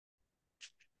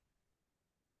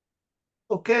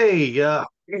Okay,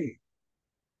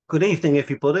 good evening,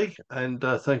 everybody, and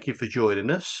thank you for joining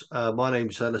us. My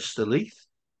name's Alistair Leith.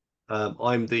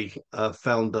 I'm the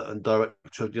founder and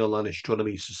director of the Online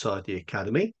Astronomy Society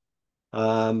Academy.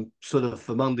 Sort of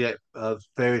among the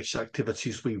various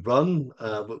activities we run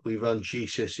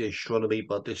GCSE Astronomy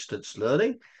by distance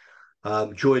learning,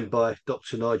 joined by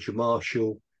Dr. Nigel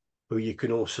Marshall, who you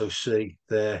can also see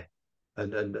there,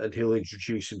 and he'll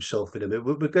introduce himself in a minute.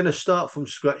 We're going to start from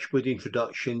scratch with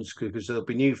introductions because there'll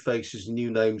be new faces and new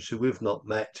names who we've not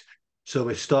met. So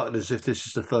we're starting as if this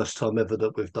is the first time ever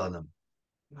that we've done them.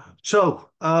 So,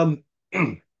 as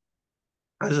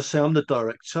I say, I'm the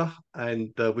director,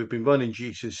 and we've been running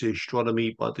GCSE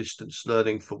Astronomy by distance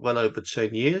learning for well over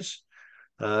 10 years.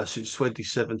 Since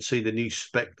 2017, the new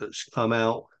spec that's come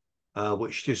out,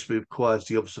 which just requires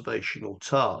the observational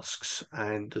tasks.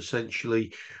 And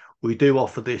essentially, we do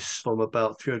offer this from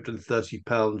about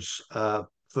 £330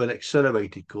 for an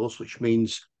accelerated course, which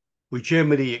means we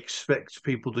generally expect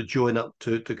people to join up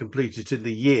to complete it in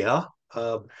the year.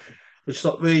 It's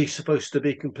not really supposed to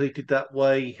be completed that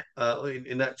way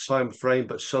in that time frame,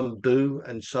 but some do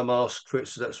and some ask for it,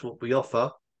 so that's what we offer.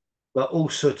 But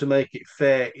also to make it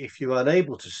fair, if you're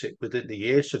unable to sit within the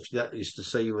year, so if that is to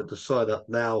say you were to sign up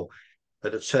now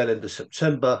at the tail end of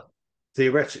September,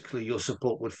 theoretically your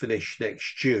support would finish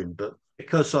next June. But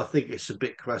because I think it's a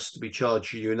bit crass to be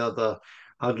charging you another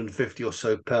 150 or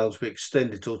so pounds, we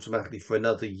extend it automatically for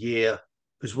another year.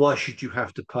 Because why should you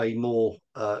have to pay more?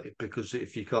 Because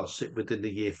if you can't sit within the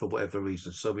year for whatever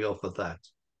reason, so we offer that.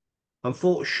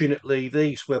 Unfortunately,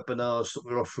 these webinars that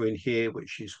we're offering here,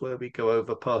 which is where we go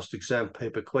over past exam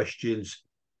paper questions,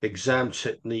 exam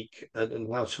technique,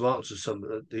 and how to answer some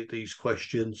of these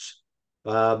questions,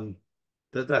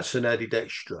 that's an added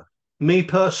extra. Me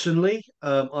personally,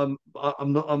 I'm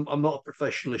not a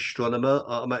professional astronomer.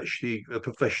 I'm actually a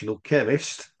professional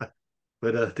chemist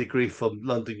with a degree from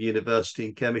London University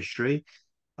in chemistry.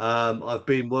 I've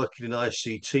been working in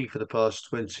ICT for the past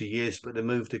 20 years, but then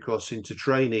moved across into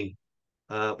training,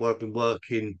 where I've been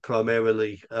working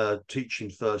primarily teaching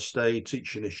first aid,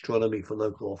 teaching astronomy for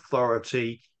local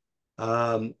authority,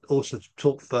 also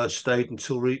taught first aid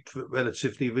until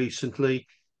relatively recently.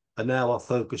 And now I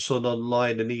focus on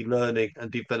online and e-learning and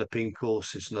developing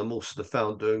courses. And I'm also the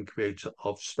founder and creator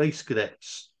of Space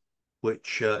Cadets,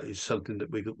 which is something that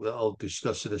I'll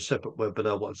discuss in a separate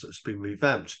webinar once it's been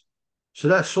revamped. So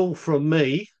that's all from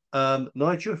me.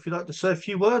 Nigel, if you'd like to say a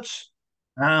few words.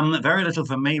 Very little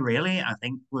from me, really. I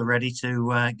think we're ready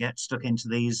to get stuck into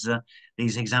these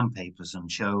exam papers and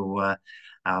show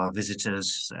our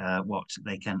visitors what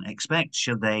they can expect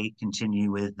should they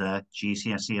continue with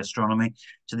GCSE astronomy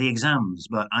to the exams.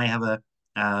 But I have a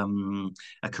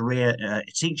career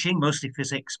teaching, mostly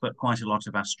physics, but quite a lot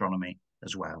of astronomy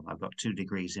as well. I've got 2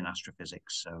 degrees in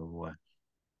astrophysics, so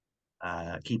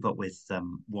keep up with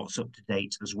what's up to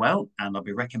date as well. And I'll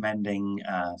be recommending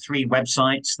 3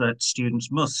 websites that students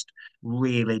must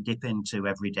really dip into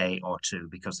every day or two,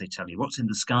 because they tell you what's in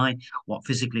the sky, what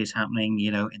physically is happening,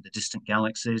 in the distant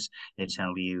galaxies. They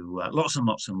tell you lots and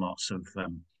lots and lots of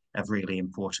really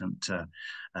important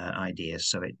ideas.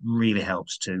 So it really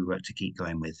helps to keep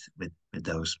going with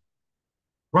those.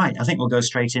 Right, I think we'll go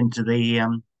straight into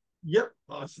the Yep,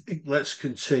 I think let's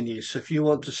continue. So if you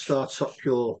want to start up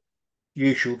your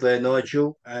usual there,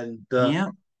 Nigel, and yeah.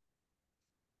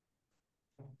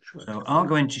 So I'll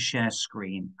go into share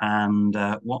screen, and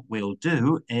what we'll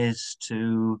do is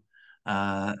to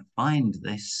find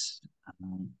this.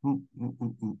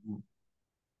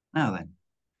 Now then,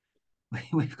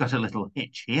 we've got a little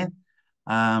hitch here.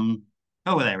 Oh,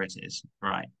 there it is.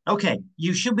 Right. Okay,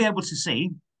 you should be able to see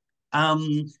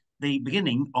the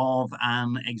beginning of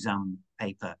an exam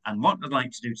paper. And what I'd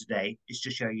like to do today is to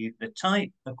show you the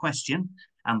type of question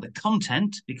and the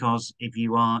content, because if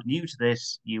you are new to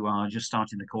this, you are just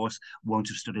starting the course, won't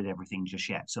have studied everything just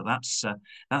yet. So that's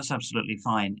absolutely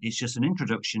fine. It's just an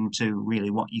introduction to really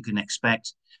what you can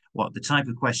expect, what the type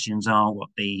of questions are, what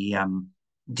the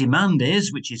demand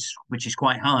is, which is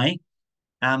quite high.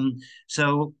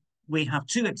 So we have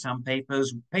 2 exam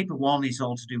papers. Paper 1 is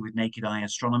all to do with naked eye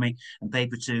astronomy, and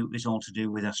paper 2 is all to do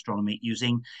with astronomy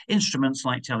using instruments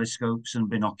like telescopes and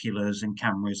binoculars and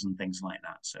cameras and things like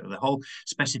that. So the whole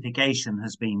specification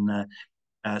has been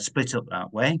split up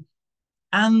that way.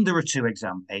 And there are 2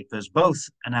 exam papers, both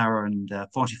an hour and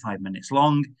 45 minutes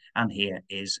long. And here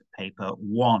is paper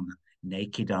 1,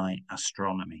 naked eye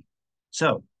astronomy.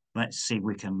 So let's see if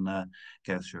we can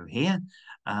go through here.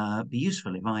 Be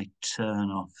useful if I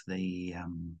turn off the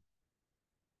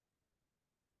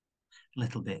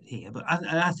little bit here, but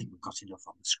I think we've got enough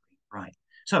on the screen. Right.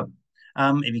 So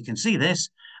If you can see this,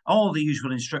 all the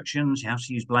usual instructions. You have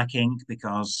to use black ink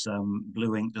because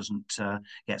blue ink doesn't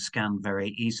get scanned very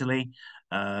easily.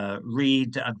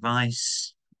 Read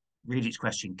advice, read each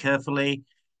question carefully,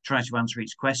 try to answer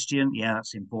each question. Yeah,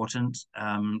 that's important.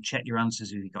 Check your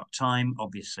answers if you've got time,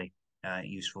 obviously.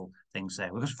 Useful things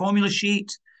there. We've got a formula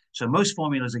sheet. So most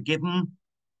formulas are given.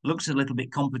 Looks a little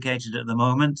bit complicated at the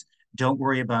moment. Don't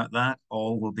worry about that.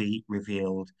 All will be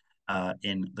revealed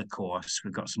in the course.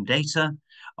 We've got some data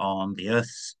on the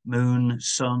Earth, Moon,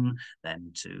 Sun,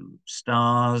 then to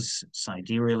stars,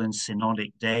 sidereal and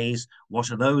synodic days.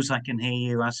 What are those, I can hear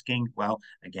you asking? Well,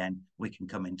 again, we can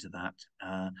come into that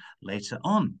later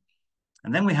on.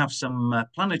 And then we have some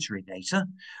planetary data,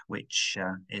 which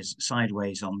is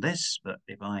sideways on this, but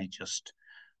if I just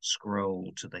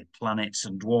scroll to the planets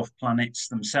and dwarf planets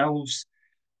themselves,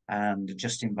 and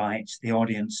just invite the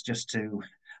audience just to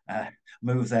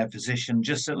move their position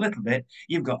just a little bit.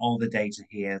 You've got all the data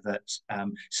here that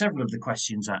several of the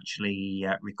questions actually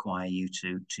require you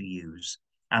to use.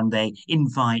 And they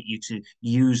invite you to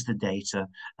use the data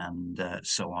and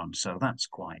so on. So that's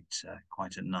quite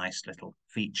a nice little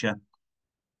feature.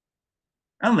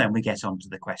 And then we get on to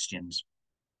the questions.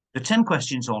 There are 10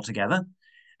 questions altogether,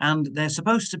 and they're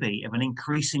supposed to be of an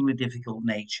increasingly difficult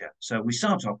nature. So we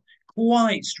start off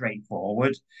quite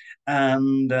straightforward,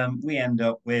 and we end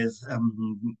up with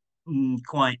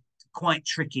quite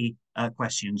tricky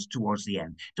questions towards the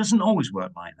end. Doesn't always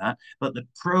work like that, but the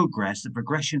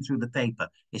progression through the paper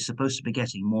is supposed to be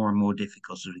getting more and more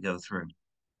difficult as we go through.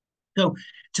 So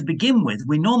to begin with,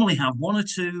 we normally have one or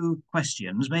two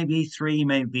questions, maybe three,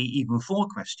 maybe even four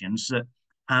questions that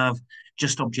have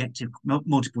just objective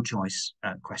multiple choice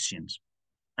questions.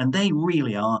 And they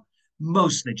really are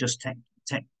mostly just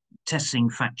testing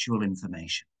factual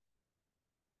information.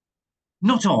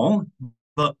 Not all,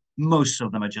 but most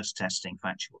of them are just testing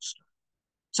factual stuff.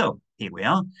 So here we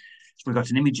are. We've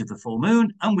got an image of the full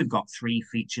moon, and we've got three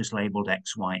features labeled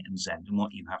X, Y, and Z. And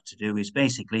what you have to do is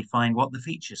basically find what the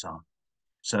features are.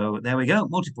 So there we go,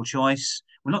 multiple choice.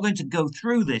 We're not going to go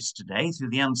through this today, through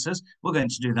the answers. We're going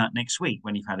to do that next week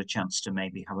when you've had a chance to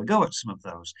maybe have a go at some of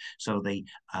those. So the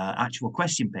actual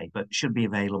question paper should be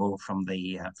available from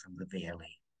the VLE.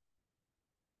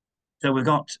 So we've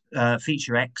got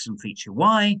feature X and feature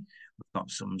Y. We've got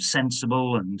some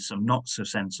sensible and some not so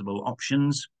sensible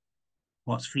options.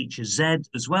 What's feature Z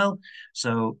as well?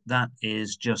 So that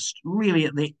is just really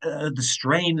at the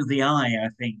strain of the eye, I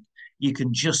think. You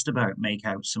can just about make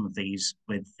out some of these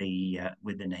with the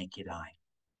naked eye.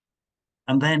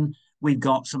 And then we've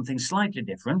got something slightly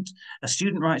different. A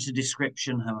student writes a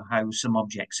description of how some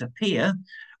objects appear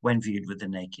when viewed with the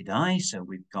naked eye. So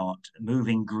we've got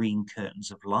moving green curtains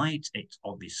of light. It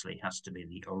obviously has to be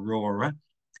the aurora.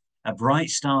 A bright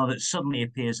star that suddenly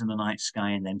appears in the night sky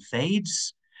and then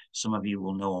fades. Some of you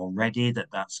will know already that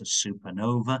that's a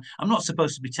supernova. I'm not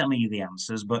supposed to be telling you the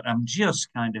answers, but I'm just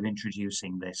kind of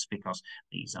introducing this because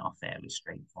these are fairly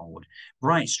straightforward.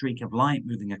 Bright streak of light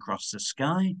moving across the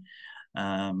sky.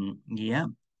 Yeah,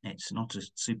 it's not a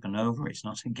supernova, it's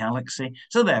not a galaxy.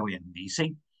 So there we are,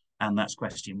 easy. And that's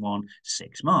question 1,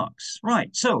 6 marks.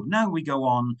 Right, so now we go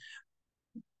on.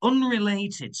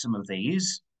 Unrelated, some of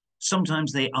these.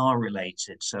 Sometimes they are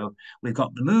related. So we've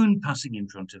got the moon passing in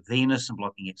front of Venus and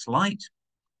blocking its light.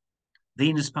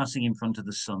 Venus passing in front of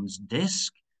the sun's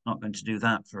disk. Not going to do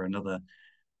that for another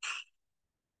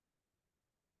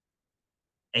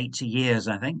 80 years,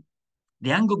 I think.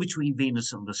 The angle between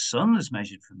Venus and the sun is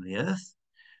measured from the Earth.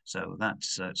 So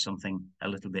that's something a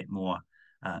little bit more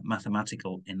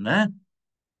mathematical in there.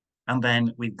 And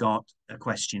then we've got a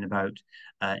question about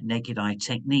naked eye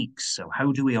techniques. So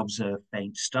how do we observe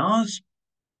faint stars?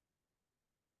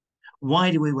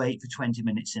 Why do we wait for 20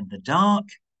 minutes in the dark?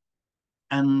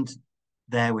 And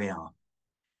there we are.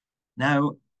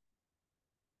 Now,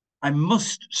 I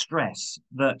must stress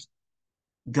that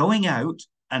going out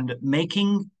and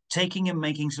taking and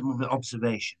making some of the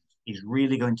observations is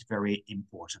really going to be very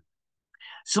important.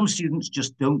 Some students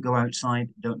just don't go outside,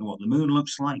 don't know what the moon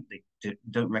looks like. They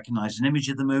don't recognize an image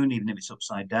of the moon, even if it's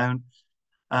upside down.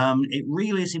 It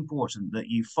really is important that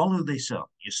you follow this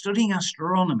up. You're studying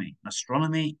astronomy.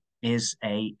 Astronomy is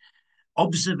a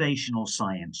observational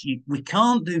science. We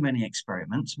can't do many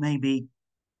experiments. Maybe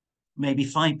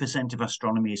 5% of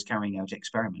astronomy is carrying out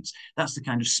experiments. That's the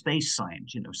kind of space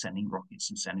science, sending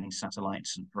rockets and sending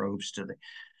satellites and probes to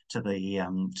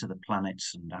the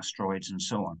planets and asteroids and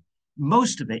so on.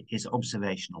 Most of it is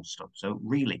observational stuff. So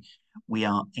really, we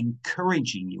are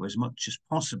encouraging you as much as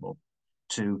possible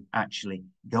to actually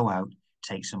go out,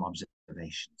 take some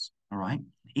observations. All right,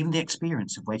 Even the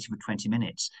experience of waiting for 20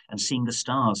 minutes and seeing the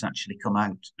stars actually come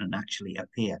out and actually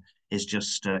appear is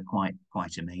just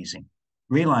quite amazing.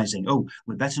 Realizing, oh,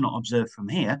 we better not observe from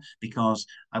here because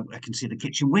I can see the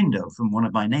kitchen window from one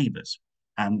of my neighbors.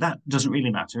 And that doesn't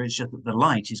really matter. It's just that the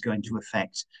light is going to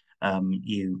affect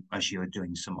you as you are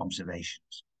doing some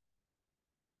observations.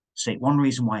 State one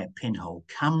reason why a pinhole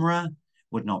camera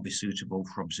would not be suitable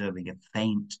for observing a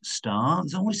faint star.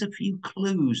 There's always a few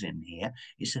clues in here.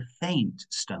 It's a faint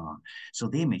star, so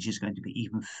the image is going to be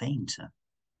even fainter.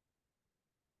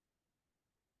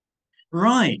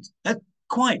 Right, a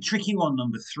quite tricky one,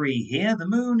 number 3 here. The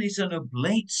moon is an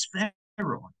oblate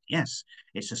spheroid. Yes,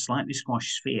 it's a slightly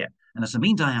squashed sphere and has a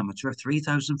mean diameter of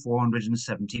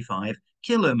 3,475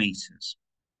 kilometers.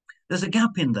 There's a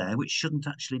gap in there which shouldn't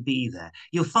actually be there.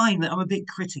 You'll find that I'm a bit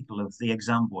critical of the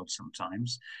exam board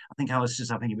sometimes. I think Alistair's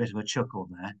having a bit of a chuckle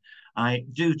there. I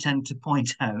do tend to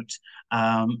point out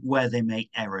where they make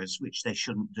errors, which they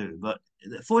shouldn't do. But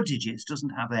 4 digits doesn't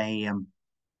have a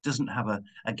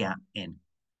gap in.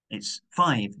 It's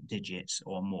 5 digits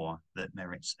or more that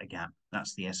merits a gap.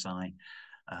 That's the SI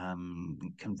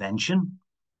convention.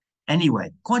 Anyway,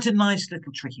 quite a nice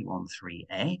little tricky one,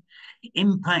 3A.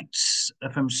 Impacts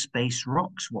from space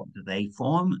rocks, what do they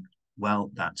form?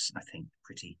 Well, that's, I think,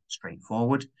 pretty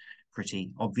straightforward,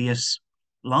 pretty obvious.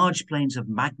 Large planes of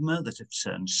magma that have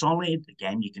turned solid.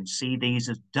 Again, you can see these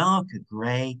as darker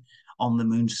grey on the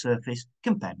moon's surface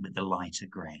compared with the lighter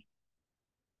grey.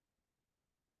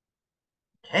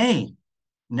 Okay,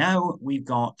 now we've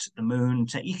got the moon.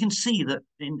 You can see that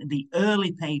in the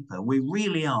early paper, we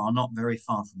really are not very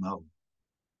far from home.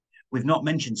 We've not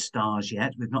mentioned stars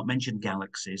yet. We've not mentioned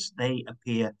galaxies. They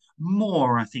appear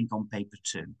more, I think, on paper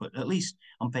 2, but at least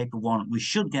on paper 1, we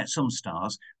should get some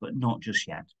stars, but not just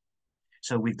yet.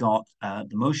 So we've got the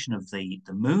motion of the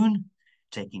moon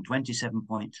taking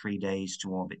 27.3 days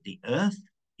to orbit the Earth,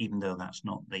 even though that's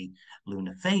not the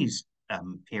lunar phase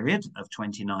period of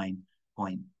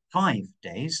 29.5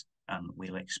 days. And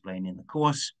we'll explain in the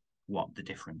course what the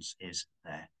difference is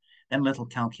there. Then a little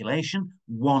calculation,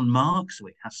 1 mark, so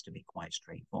it has to be quite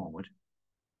straightforward.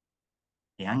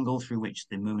 The angle through which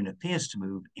the moon appears to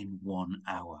move in 1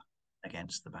 hour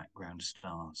against the background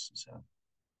stars. So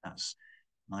that's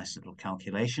a nice little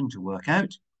calculation to work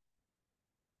out.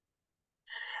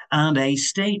 And a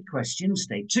state question,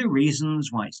 state 2 reasons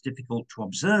why it's difficult to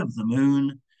observe the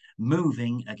moon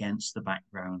moving against the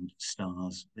background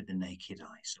stars with the naked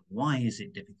eye. So why is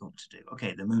it difficult to do?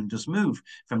 Okay, the moon does move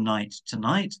from night to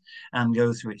night and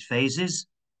go through its phases.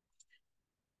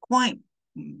 Quite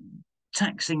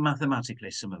taxing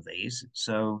mathematically, some of these.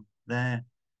 So there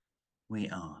we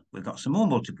are. We've got some more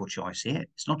multiple choice here.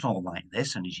 It's not all like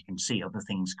this, and as you can see, other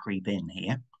things creep in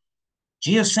here.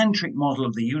 Geocentric model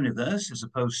of the universe as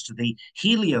opposed to the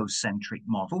heliocentric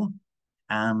model.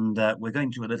 And we're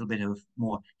going to a little bit of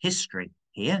more history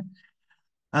here.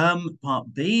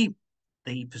 Part B,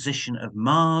 the position of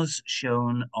Mars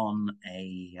shown on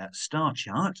a star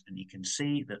chart. And you can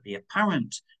see that the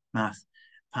apparent path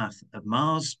of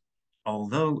Mars,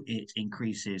 although it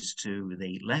increases to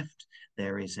the left,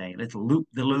 there is a little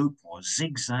loop-the-loop or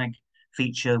zigzag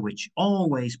feature, which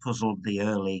always puzzled the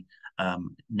early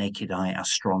naked eye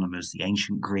astronomers. The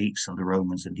ancient Greeks and the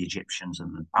Romans and the Egyptians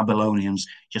and the Babylonians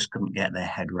just couldn't get their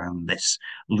head around this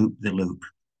loop-the-loop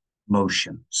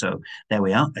motion. So there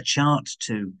we are, a chart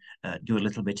to do a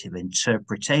little bit of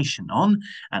interpretation on,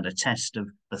 and a test of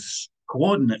the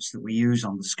coordinates that we use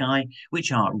on the sky,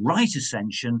 which are right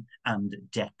ascension and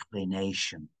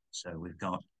declination. So we've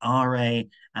got RA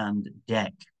and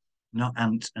dec, not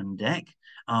ant and dec,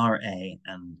 RA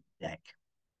and dec.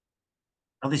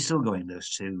 Are they still going, those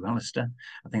two, Alistair?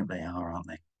 I think they are, aren't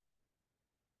they?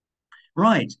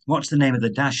 Right, what's the name of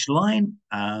the dashed line?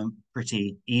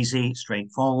 Pretty easy,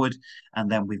 straightforward.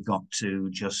 And then we've got to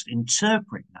just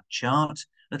interpret that chart,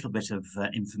 a little bit of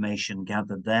information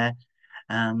gathered there.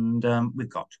 And we've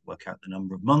got to work out the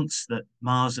number of months that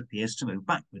Mars appears to move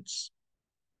backwards.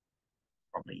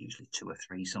 Probably usually 2 or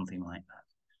 3, something like that.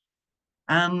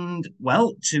 And,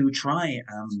 well, to try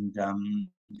and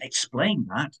explain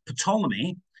that,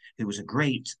 Ptolemy, who was a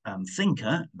great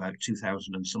thinker about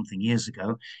 2000 and something years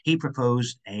ago, he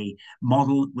proposed a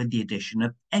model with the addition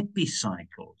of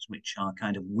epicycles, which are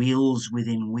kind of wheels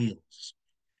within wheels.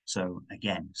 So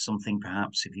again, something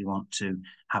perhaps if you want to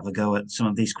have a go at some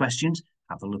of these questions,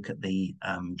 have a look at the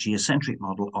geocentric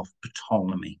model of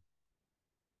Ptolemy.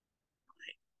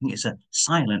 I think it's a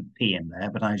silent P in there,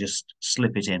 but I just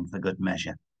slip it in for good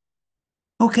measure.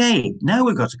 Okay, now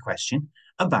we've got a question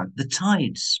about the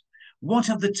tides. What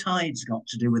have the tides got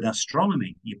to do with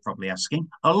astronomy? You're probably asking.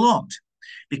 A lot.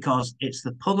 because it's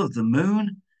the pull of the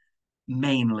moon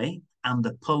mainly and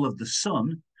the pull of the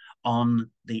sun on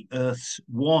the Earth's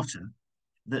water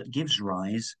that gives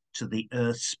rise to the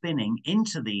Earth spinning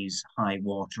into these high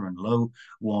water and low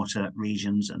water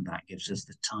regions, and that gives us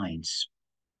the tides.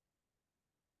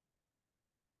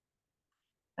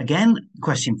 Again,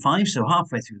 question 5, so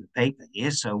halfway through the paper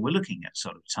here, so we're looking at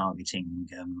sort of targeting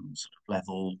sort of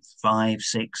level 5,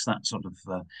 6, that sort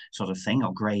of thing,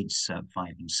 or grades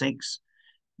 5 and 6,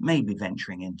 maybe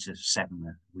venturing into 7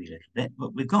 a wee little bit,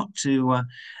 but we've got to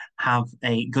have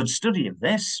a good study of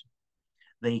this.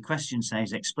 The question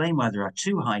says, explain why there are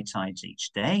 2 high tides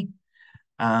each day.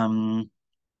 That's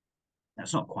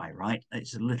not quite right.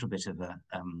 It's a little bit of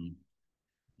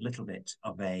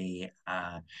a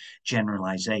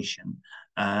generalization.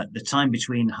 The time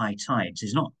between high tides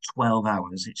is not 12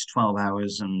 hours, it's 12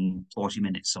 hours and 40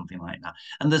 minutes, something like that.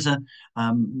 And there's a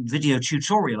video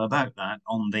tutorial about that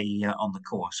on the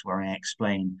course where I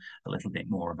explain a little bit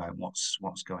more about what's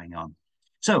going on.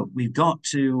 So we've got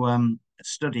to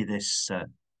study this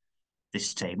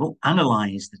table,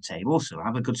 analyze the table, so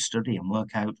have a good study and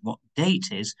work out what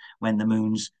date is when the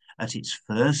moon's at its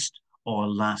first or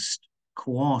last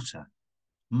quarter.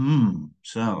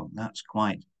 So that's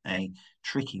quite a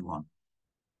tricky one.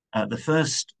 When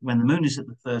the moon is at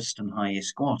the first and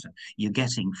highest quarter, you're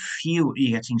getting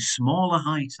smaller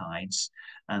high tides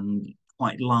and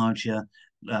quite larger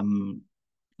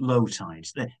low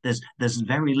tides. There's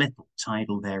very little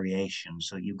tidal variation,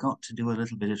 so you've got to do a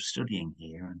little bit of studying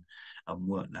here and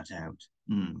work that out.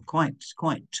 Quite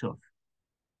tough.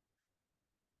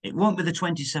 It won't be the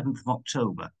 27th of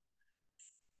October.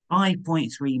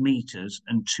 5.3 meters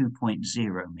and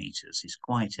 2.0 meters is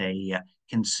quite a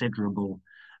considerable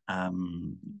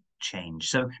change.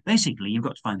 So basically, you've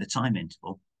got to find the time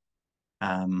interval.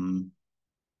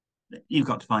 You've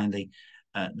got to find the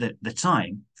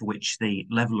time for which the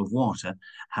level of water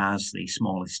has the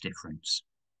smallest difference.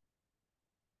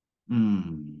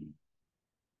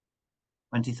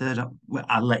 23rd. Well,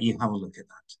 I'll let you have a look at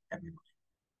that, everybody.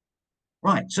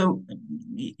 Right, so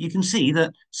you can see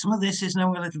that some of this is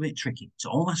now a little bit tricky. It's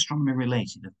all astronomy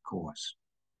related, of course.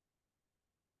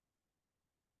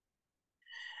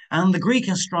 And the Greek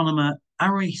astronomer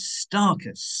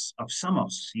Aristarchus of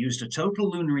Samos used a total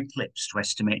lunar eclipse to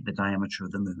estimate the diameter of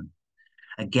the moon.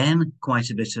 Again, quite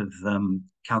a bit of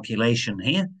calculation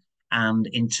here and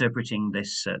interpreting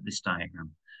this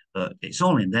diagram. But it's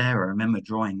all in there. I remember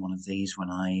drawing one of these when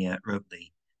I wrote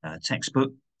the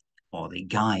textbook, or the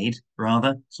guide,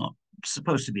 rather. It's not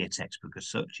supposed to be a textbook as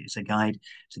such. It's a guide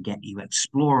to get you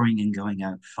exploring and going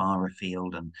out far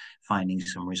afield and finding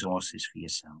some resources for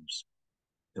yourselves.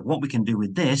 But what we can do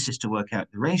with this is to work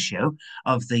out the ratio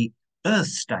of the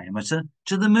Earth's diameter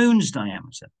to the moon's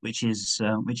diameter, which is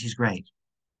great.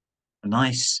 A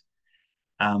nice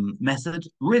method,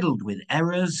 riddled with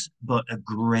errors, but a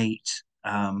great,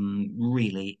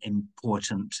 really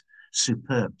important,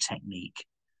 superb technique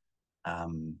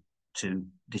to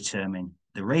determine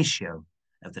the ratio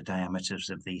of the diameters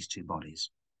of these 2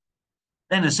 bodies.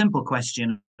 Then a simple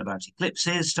question about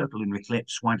eclipses, total lunar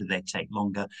eclipse, why do they take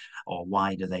longer, or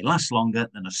why do they last longer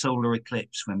than a solar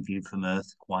eclipse when viewed from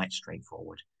Earth? Quite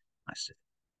straightforward. Nice,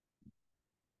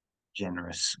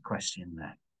 generous question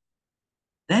there.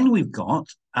 Then we've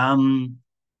got an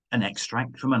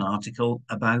extract from an article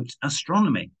about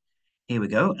astronomy. Here we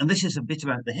go, and this is a bit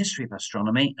about the history of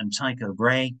astronomy and Tycho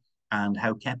Brahe, and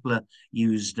how Kepler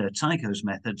used Tycho's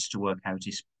methods to work out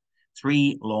his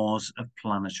 3 laws of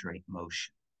planetary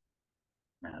motion.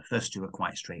 Now, the first 2 are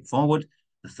quite straightforward.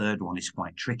 The third one is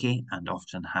quite tricky and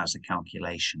often has a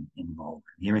calculation involved.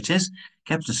 Here it is.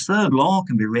 Kepler's third law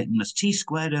can be written as t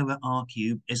squared over r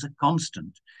cubed is a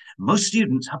constant. Most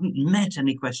students haven't met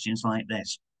any questions like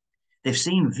this. They've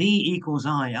seen V equals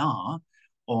IR,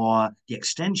 or the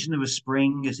extension of a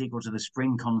spring is equal to the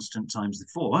spring constant times the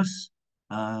force.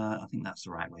 I think that's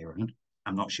the right way around.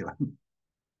 I'm not sure.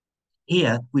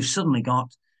 Here, we've suddenly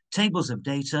got tables of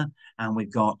data, and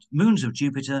we've got moons of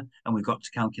Jupiter, and we've got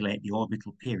to calculate the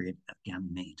orbital period of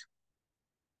Ganymede.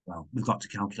 Well, we've got to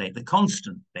calculate the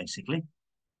constant, basically,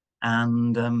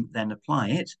 and then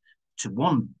apply it to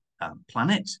one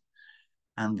planet,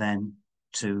 and then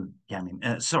to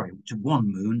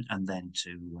one moon, and then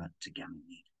to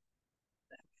Ganymede.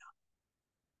 There we are.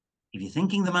 If you're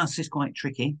thinking the maths is quite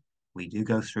tricky, we do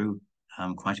go through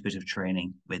quite a bit of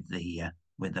training with the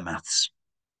maths.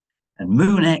 And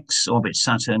Moon X orbits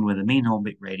Saturn with a mean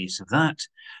orbit radius of that.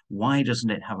 Why doesn't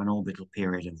it have an orbital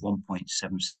period of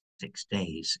 1.76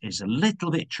 days? Is a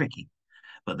little bit tricky.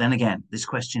 But then again, this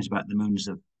question is about the moons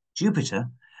of Jupiter,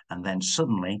 and then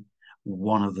suddenly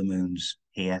one of the moons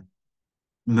here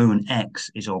moon X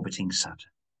is orbiting Saturn.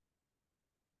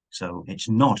 So it's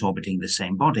not orbiting the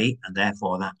same body, and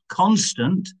therefore that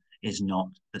constant is not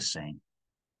the same.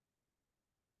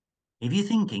 If you're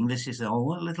thinking this is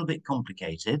all a little bit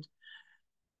complicated,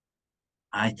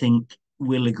 I think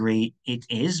we'll agree it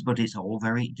is, but it's all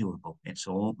very doable. It's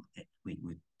all, we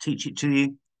teach it to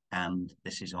you, and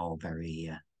this is all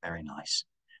very, very nice.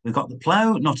 We've got the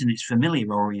plough, not in its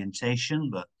familiar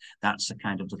orientation, but that's a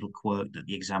kind of little quirk that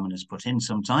the examiners put in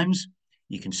sometimes.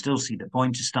 You can still see the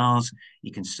pointer stars.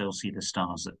 You can still see the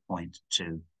stars that point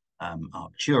to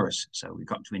Arcturus. So we've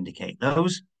got to indicate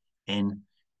those in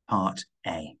part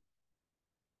A.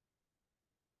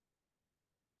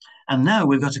 And now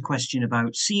we've got a question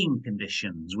about seeing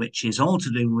conditions, which is all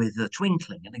to do with the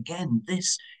twinkling. And again,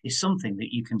 this is something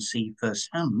that you can see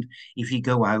firsthand if you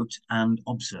go out and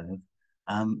observe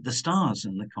the stars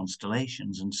and the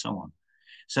constellations and so on.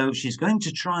 So she's going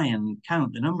to try and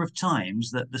count the number of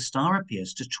times that the star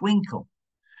appears to twinkle.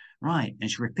 Right, and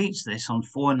she repeats this on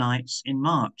 4 nights in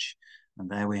March. And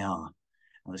there we are.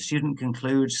 And the student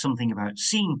concludes something about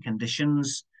seeing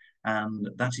conditions, and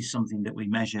that is something that we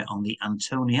measure on the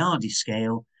Antoniadi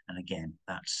scale. And again,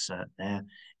 that's there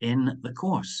in the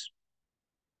course.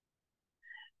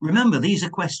 Remember, these are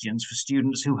questions for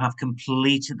students who have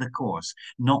completed the course,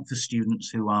 not for students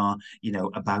who are,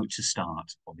 about to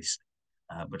start, obviously.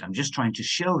 But I'm just trying to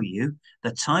show you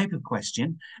the type of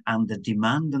question and the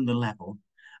demand and the level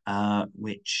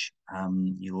which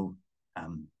you'll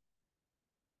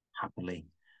happily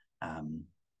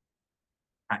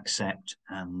accept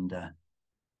and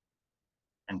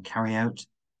carry out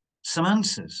some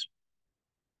answers.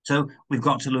 So we've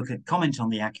got to look at comment on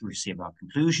the accuracy of our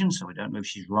conclusion. So we don't know if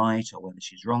she's right or whether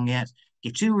she's wrong yet.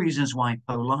 Give 2 reasons why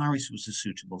Polaris was a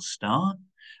suitable star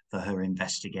for her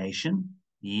investigation.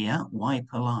 Yeah, why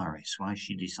Polaris? Why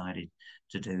she decided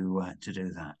to do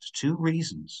that? 2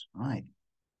 reasons, right?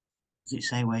 Does it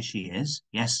say where she is?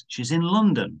 Yes, she's in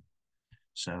London.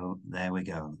 So there we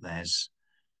go. There's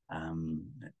a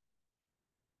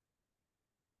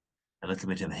little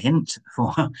bit of a hint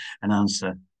for an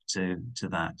answer to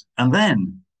that. And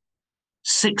then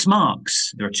 6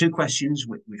 marks. There are 2 questions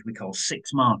which we call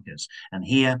 6 markers. And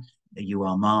here you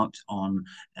are marked on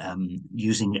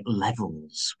using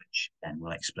levels, which then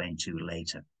we'll explain to you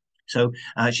later. So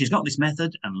she's got this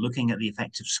method and looking at the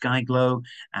effect of sky glow,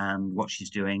 and what she's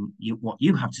doing, what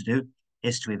you have to do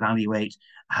is to evaluate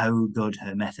how good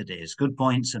her method is. Good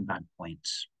points and bad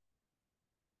points.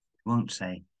 Won't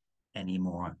say any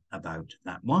more about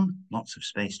that one. Lots of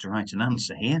space to write an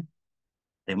answer here.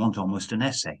 They want almost an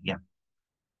essay, yeah.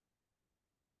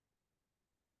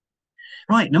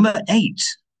 Right, number 8,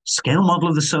 scale model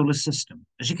of the solar system.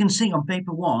 As you can see on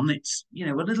paper 1, it's,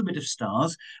 a little bit of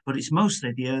stars, but it's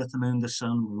mostly the Earth, the Moon, the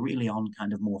Sun. We're really on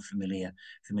kind of more familiar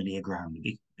ground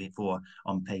before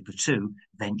on paper 2,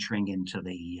 venturing into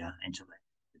the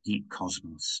deep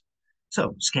cosmos.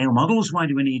 So scale models, why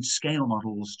do we need scale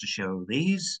models to show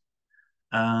these?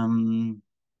 Well,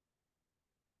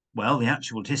 the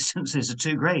actual distances are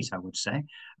too great, I would say.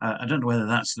 I don't know whether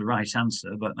that's the right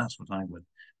answer, but that's what I would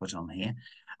put on here.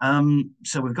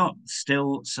 So we've got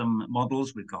still some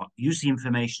models. We've got use the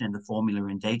information in the formula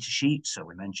and data sheet. So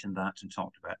we mentioned that and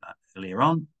talked about that earlier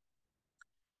on.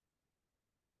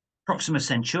 Proxima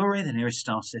Centauri, the nearest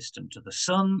star system to the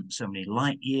sun, so many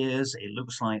light years. It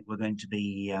looks like we're going to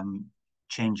be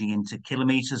changing into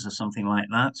kilometers or something like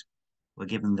that. We're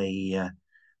given the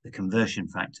conversion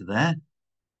factor there.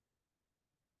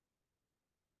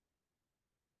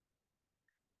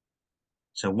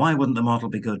 So why wouldn't the model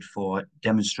be good for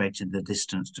demonstrating the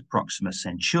distance to Proxima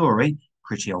Centauri?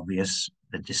 Pretty obvious,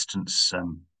 the distance.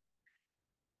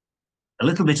 A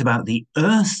little bit about the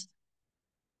Earth.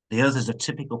 The Earth is a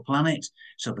typical planet.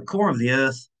 So the core of the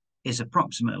Earth is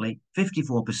approximately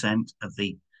 54% of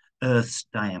the Earth's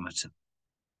diameter.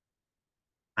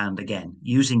 And again,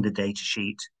 using the data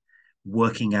sheet,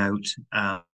 working out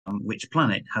which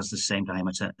planet has the same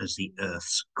diameter as the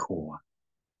Earth's core.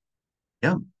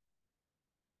 Yeah.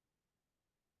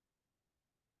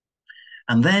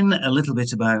 And then a little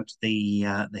bit about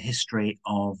the history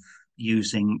of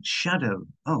using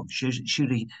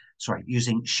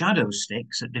using shadow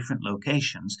sticks at different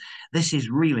locations. This is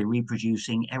really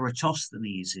reproducing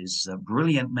Eratosthenes'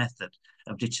 brilliant method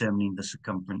of determining the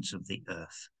circumference of the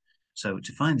Earth. So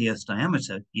to find the Earth's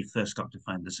diameter, you've first got to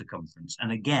find the circumference.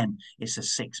 And again, it's a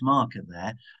 6 marker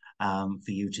there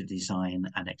for you to design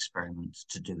an experiment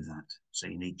to do that. So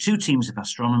you need 2 teams of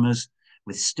astronomers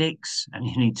with sticks, and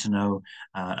you need to know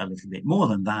a little bit more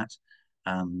than that.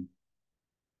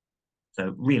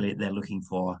 So really, they're looking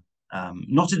for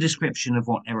not a description of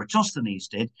what Eratosthenes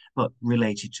did, but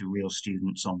related to real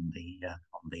students on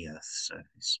the Earth's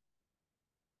surface.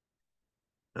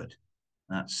 Good.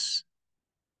 That's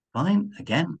fine.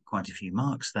 Again, quite a few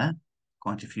marks there,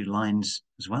 quite a few lines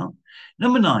as well.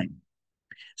 Number 9.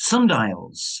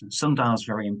 Sundials. Sundials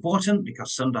very important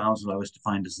because sundials allow us to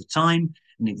find us the time.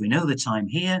 And if we know the time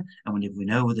here, and if we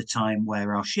know the time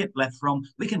where our ship left from,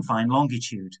 we can find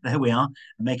longitude. There we are,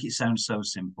 and make it sound so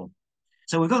simple.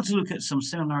 So we've got to look at some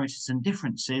similarities and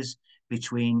differences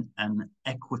between an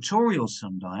equatorial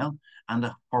sundial and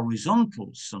a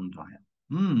horizontal sundial.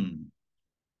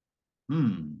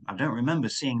 I don't remember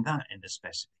seeing that in the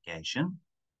specification.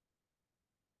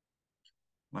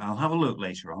 Well, I'll have a look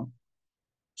later on.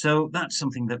 So that's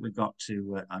something that we've got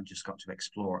to, I've just got to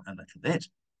explore a little bit.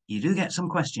 You do get some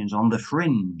questions on the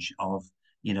fringe of,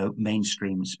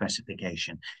 mainstream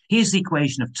specification. Here's the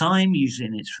equation of time, usually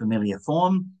in its familiar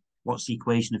form. What's the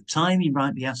equation of time, you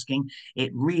might be asking?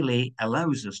 It really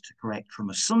allows us to correct from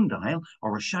a sundial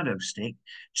or a shadow stick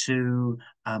to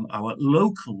our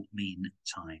local mean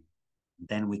time.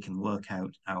 Then we can work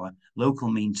out our local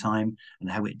mean time and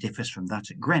how it differs from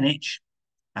that at Greenwich.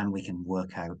 And we can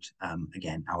work out,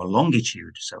 again, our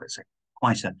longitude. So it's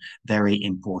quite a very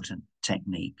important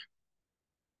technique.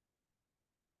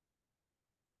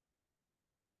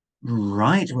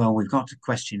 Right, well, we've got a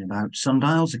question about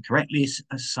sundials. A correctly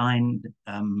assigned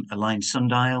aligned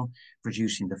sundial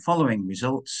producing the following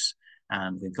results.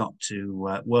 And we've got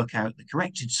to work out the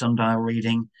corrected sundial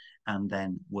reading and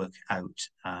then work out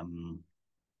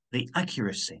the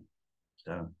accuracy.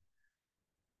 So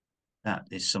that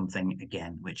is something,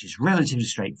 again, which is relatively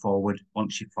straightforward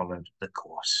once you've followed the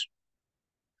course.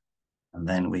 And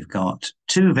then we've got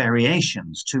 2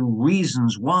 variations, 2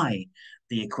 reasons why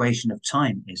the equation of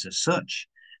time is as such.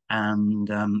 And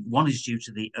one is due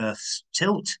to the Earth's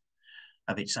tilt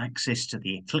of its axis to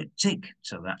the ecliptic,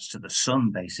 so that's to the sun,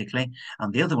 basically.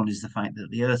 And the other one is the fact that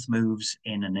the Earth moves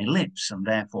in an ellipse, and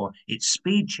therefore its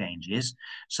speed changes.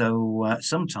 So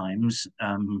sometimes...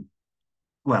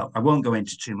 well, I won't go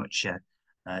into too much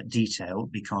detail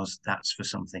because that's for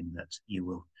something that you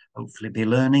will hopefully be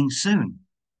learning soon.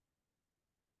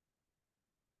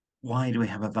 Why do we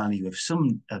have a value of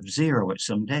 0 at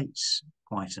some dates?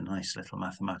 Quite a nice little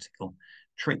mathematical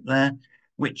trick there,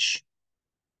 which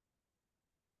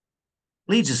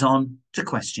leads us on to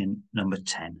question number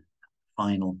 10,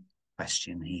 final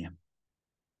question here.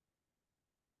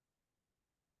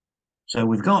 So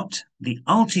we've got the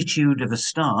altitude of a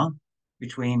star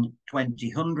between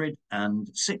 2000 and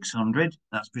 600.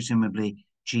 That's presumably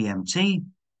GMT.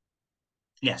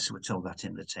 Yes, we're told that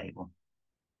in the table.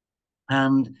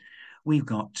 And we've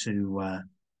got to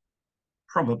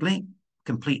probably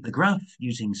complete the graph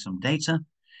using some data,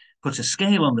 put a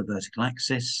scale on the vertical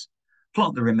axis,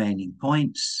 plot the remaining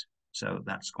points. So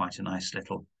that's quite a nice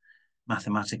little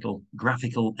mathematical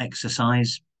graphical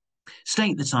exercise.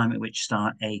 State the time at which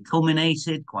star A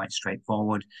culminated, quite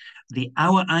straightforward. The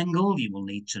hour angle you will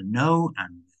need to know,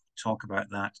 and we'll talk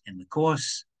about that in the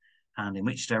course. And in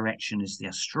which direction is the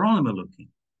astronomer looking?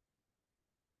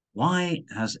 Why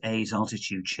has A's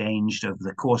altitude changed over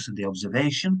the course of the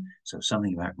observation? So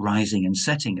something about rising and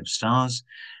setting of stars.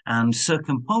 And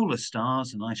circumpolar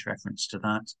stars, a nice reference to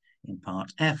that in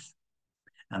part F.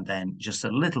 And then just a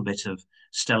little bit of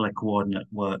stellar coordinate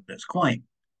work that's quite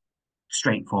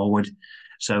straightforward.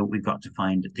 So we've got to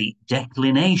find the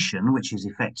declination, which is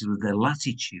effectively the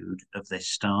latitude of this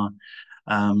star.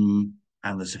 And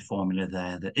there's a formula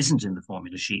there that isn't in the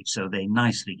formula sheet, so they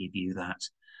nicely give you that.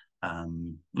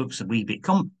 Looks a wee bit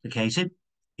complicated.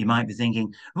 You might be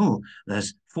thinking, oh,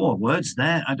 there's 4 words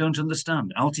there I don't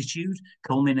understand. Altitude,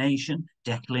 culmination,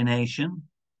 declination,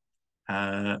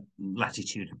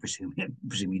 latitude, I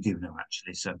presume you do know,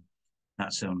 actually. So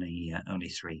that's only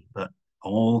 3, but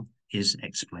all is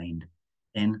explained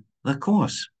in the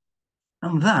course.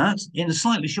 And that, in a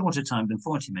slightly shorter time than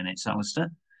 40 minutes,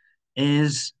 Alistair,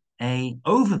 is an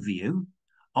overview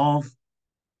of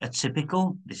a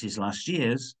typical, this is last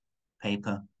year's,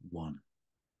 paper 1.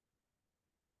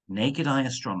 Naked eye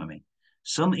astronomy.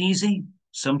 Some easy,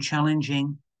 some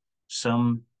challenging,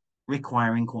 some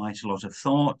requiring quite a lot of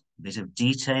thought, a bit of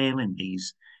detail in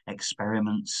these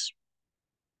experiments.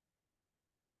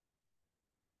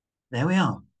 There we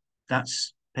are.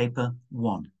 That's paper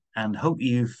 1. And I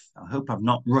hope I've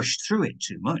not rushed through it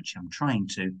too much. I'm trying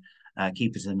to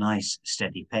keep it a nice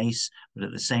steady pace, but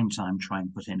at the same time try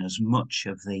and put in as much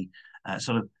of the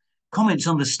sort of comments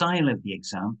on the style of the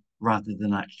exam rather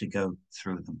than actually go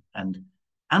through them. And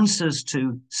answers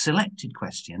to selected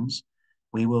questions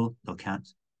we will look at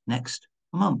next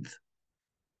month.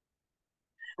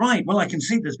 Right, well, I can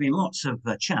see there's been lots of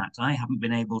chat. I haven't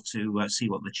been able to see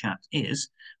what the chat is,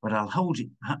 but I'll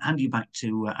hand you back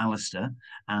to Alistair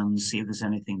and see if there's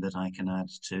anything that I can add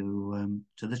to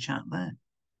the chat there.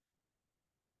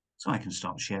 So I can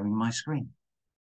start sharing my screen.